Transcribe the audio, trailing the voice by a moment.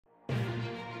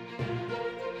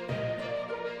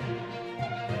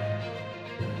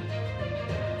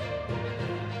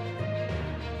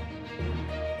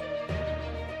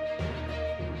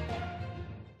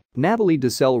Natalie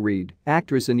Desselle Reid,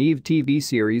 actress in Eve TV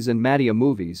series and Madea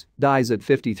movies, dies at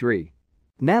 53.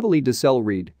 Natalie Desselle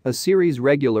Reid, a series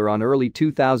regular on early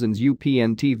 2000s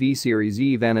UPN TV series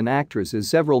Eve and an actress in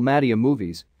several Madea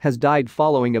movies, has died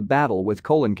following a battle with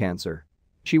colon cancer.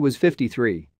 She was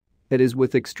 53. It is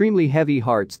with extremely heavy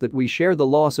hearts that we share the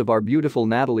loss of our beautiful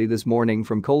Natalie this morning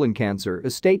from colon cancer. A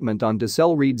statement on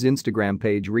Desselle Reid's Instagram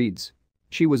page reads,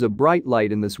 "She was a bright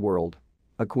light in this world.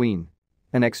 A queen.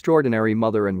 An extraordinary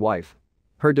mother and wife.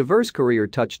 Her diverse career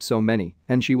touched so many,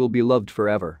 and she will be loved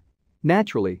forever.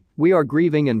 Naturally, we are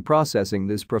grieving and processing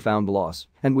this profound loss,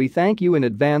 and we thank you in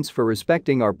advance for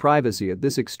respecting our privacy at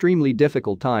this extremely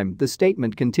difficult time," the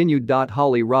statement continued.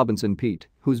 Holly Robinson Peete,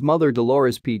 whose mother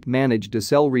Dolores Peete managed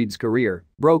Desselle Reid's career,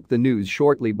 broke the news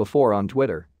shortly before on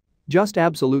Twitter. "Just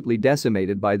absolutely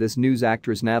decimated by this news.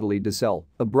 Actress Natalie Desselle,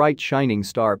 a bright shining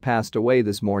star, passed away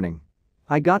this morning.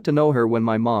 I got to know her when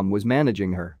my mom was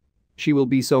managing her. She will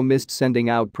be so missed. Sending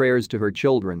out prayers to her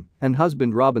children and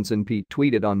husband." Robinson Peete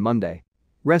tweeted on Monday.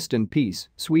 "Rest in peace,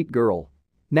 sweet girl."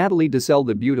 Natalie Desselle,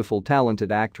 the beautiful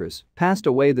talented actress, passed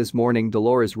away this morning,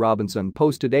 Dolores Robinson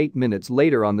posted 8 minutes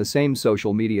later on the same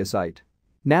social media site.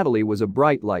 Natalie was a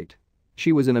bright light.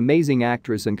 She was an amazing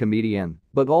actress and comedian,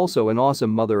 but also an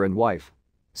awesome mother and wife.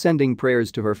 Sending prayers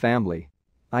to her family.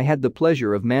 I had the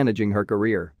pleasure of managing her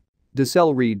career.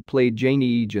 Desselle Reid played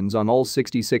Janie Egins on all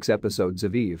 66 episodes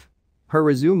of Eve. Her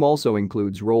resume also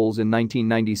includes roles in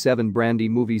 1997 Brandy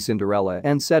movie Cinderella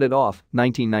and Set It Off,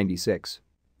 1996.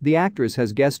 The actress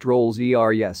has guest roles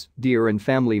Yes, Dear and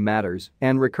Family Matters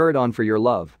and Recurred on For Your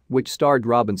Love, which starred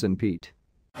Robinson Peete.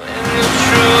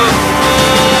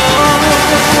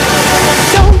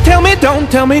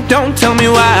 Don't tell me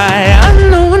why. I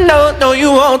know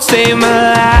you won't save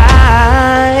my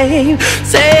life.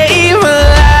 Save my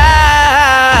life.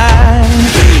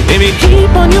 Baby, keep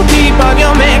on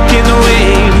your man.